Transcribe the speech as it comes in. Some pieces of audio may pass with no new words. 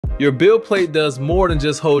Your build plate does more than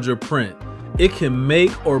just hold your print. It can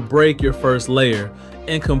make or break your first layer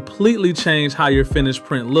and completely change how your finished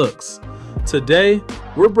print looks. Today,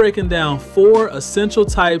 we're breaking down 4 essential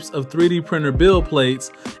types of 3D printer build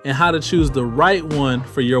plates and how to choose the right one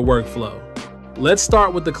for your workflow. Let's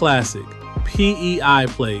start with the classic, PEI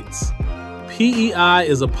plates. PEI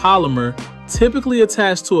is a polymer typically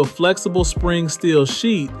attached to a flexible spring steel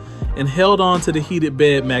sheet and held onto the heated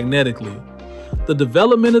bed magnetically. The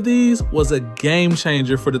development of these was a game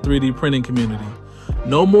changer for the 3D printing community.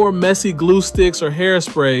 No more messy glue sticks or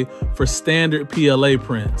hairspray for standard PLA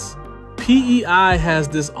prints. PEI has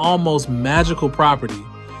this almost magical property.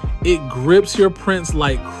 It grips your prints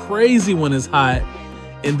like crazy when it's hot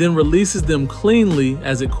and then releases them cleanly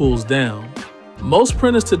as it cools down. Most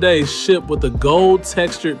printers today ship with a gold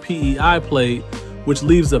textured PEI plate, which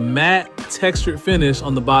leaves a matte textured finish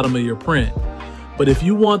on the bottom of your print. But if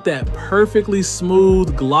you want that perfectly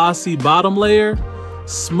smooth, glossy bottom layer,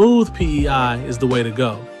 smooth PEI is the way to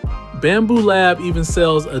go. Bambu Lab even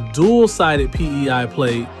sells a dual-sided PEI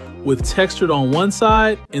plate with textured on one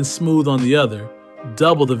side and smooth on the other,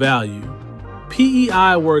 double the value.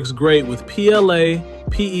 PEI works great with PLA,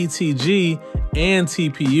 PETG, and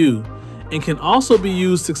TPU, and can also be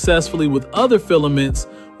used successfully with other filaments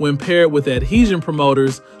when paired with adhesion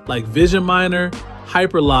promoters like Vision Miner,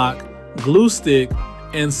 Hyperlock, Glue Stick,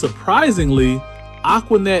 and surprisingly,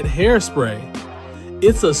 Aquanet hairspray.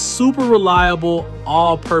 It's a super reliable,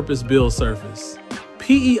 all-purpose build surface.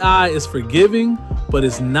 PEI is forgiving, but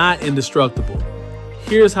it's not indestructible.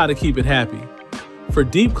 Here's how to keep it happy. For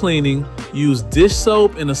deep cleaning, use dish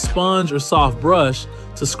soap and a sponge or soft brush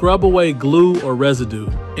to scrub away glue or residue.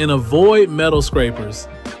 And avoid metal scrapers,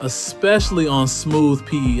 especially on smooth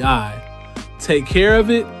PEI. Take care of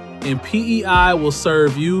it, and PEI will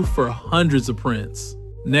serve you for hundreds of prints.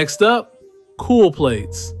 Next up, cool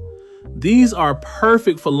plates. These are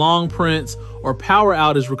perfect for long prints or power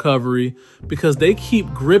outage recovery because they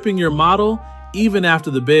keep gripping your model even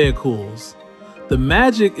after the bed cools. The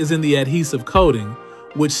magic is in the adhesive coating,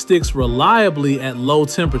 which sticks reliably at low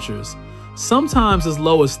temperatures, sometimes as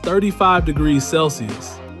low as 35 degrees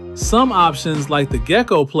Celsius. Some options, like the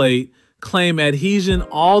Gecko plate, claim adhesion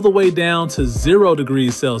all the way down to 0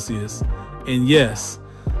 degrees Celsius. And yes,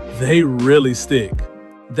 they really stick.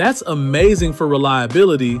 That's amazing for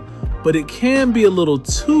reliability, but it can be a little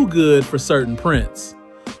too good for certain prints.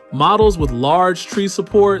 Models with large tree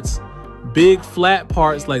supports, big flat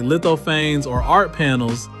parts like lithophanes or art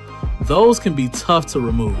panels, those can be tough to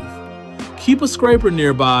remove. Keep a scraper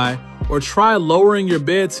nearby or try lowering your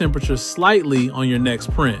bed temperature slightly on your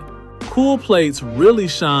next print. Cool plates really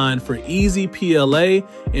shine for easy PLA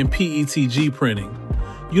and PETG printing.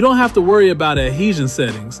 You don't have to worry about adhesion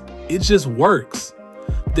settings, it just works.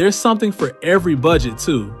 There's something for every budget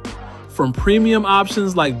too. From premium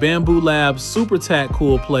options like Bambu Lab's SuperTack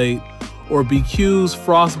cool plate or BQ's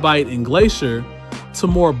Frostbite and Glacier, to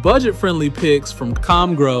more budget-friendly picks from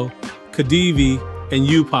Comgrow, Kadivi, and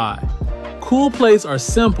UPI. Cool plates are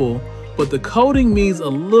simple, but the coating needs a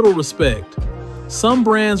little respect. Some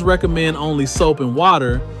brands recommend only soap and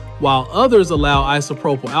water, while others allow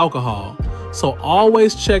isopropyl alcohol, so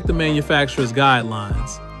always check the manufacturer's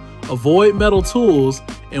guidelines. Avoid metal tools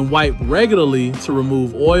and wipe regularly to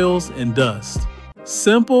remove oils and dust.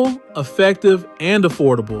 Simple, effective, and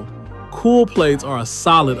affordable, cool plates are a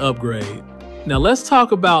solid upgrade. Now let's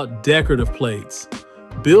talk about decorative plates.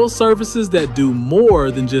 Build surfaces that do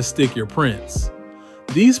more than just stick your prints.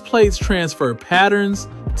 These plates transfer patterns,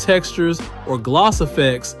 textures, or gloss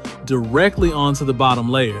effects directly onto the bottom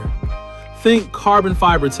layer. Think carbon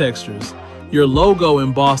fiber textures, your logo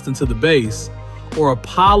embossed into the base, or a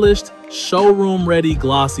polished, showroom-ready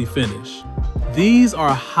glossy finish. These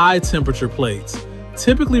are high-temperature plates,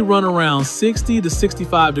 typically run around 60 to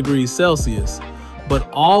 65 degrees Celsius, but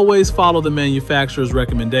always follow the manufacturer's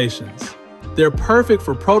recommendations. They're perfect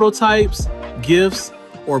for prototypes, gifts,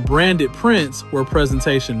 or branded prints where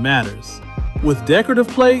presentation matters. With decorative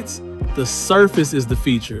plates, the surface is the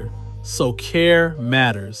feature, so care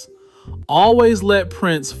matters. Always let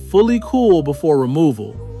prints fully cool before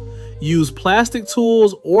removal. Use plastic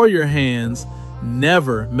tools or your hands,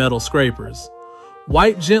 never metal scrapers.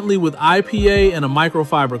 Wipe gently with IPA and a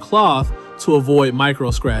microfiber cloth to avoid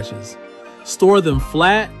micro scratches. Store them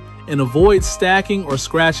flat and avoid stacking or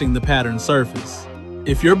scratching the patterned surface.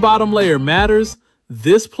 If your bottom layer matters,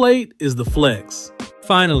 this plate is the flex.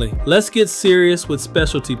 Finally, let's get serious with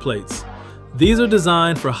specialty plates. These are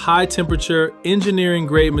designed for high temperature, engineering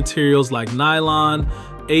grade materials like nylon,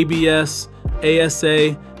 ABS,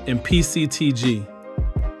 ASA, and PCTG.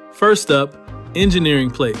 First up, engineering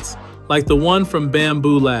plates, like the one from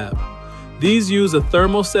Bambu Lab. These use a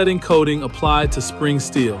thermosetting coating applied to spring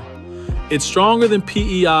steel. It's stronger than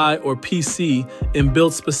PEI or PC and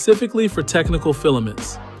built specifically for technical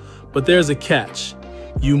filaments. But there's a catch.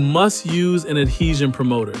 You must use an adhesion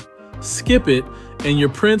promoter. Skip it and your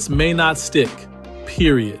prints may not stick,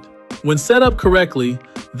 period. When set up correctly,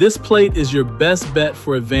 this plate is your best bet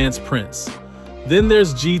for advanced prints. Then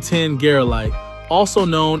there's G10 Garolite, also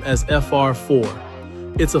known as FR4.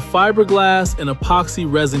 It's a fiberglass and epoxy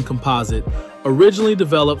resin composite originally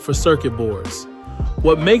developed for circuit boards.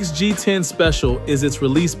 What makes G10 special is its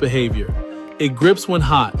release behavior. It grips when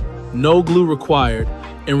hot, no glue required,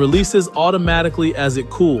 and releases automatically as it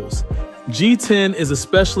cools. G10 is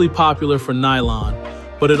especially popular for nylon,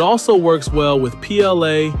 but it also works well with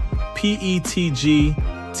PLA, PETG,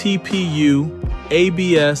 TPU,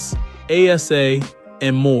 ABS, ASA,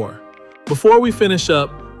 and more. Before we finish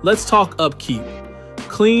up, let's talk upkeep.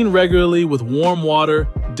 Clean regularly with warm water,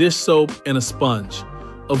 dish soap, and a sponge.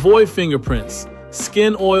 Avoid fingerprints.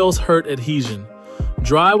 Skin oils hurt adhesion.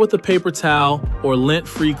 Dry with a paper towel or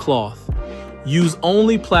lint-free cloth. Use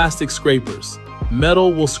only plastic scrapers.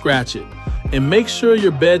 Metal will scratch it. And make sure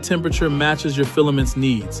your bed temperature matches your filament's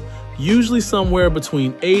needs, usually somewhere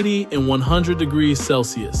between 80 and 100 degrees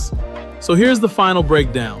Celsius. So here's the final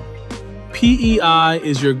breakdown. PEI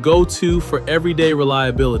is your go-to for everyday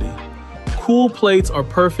reliability. Cool plates are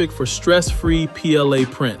perfect for stress-free PLA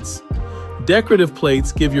prints. Decorative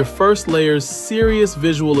plates give your first layers serious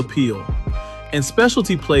visual appeal. And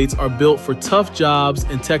specialty plates are built for tough jobs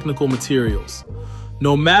and technical materials.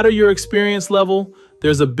 No matter your experience level,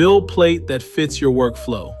 there's a build plate that fits your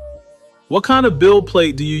workflow. What kind of build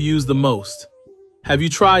plate do you use the most? Have you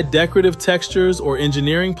tried decorative textures or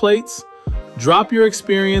engineering plates? Drop your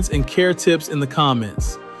experience and care tips in the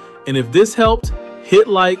comments. And if this helped, hit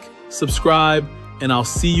like, subscribe, and I'll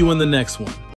see you in the next one.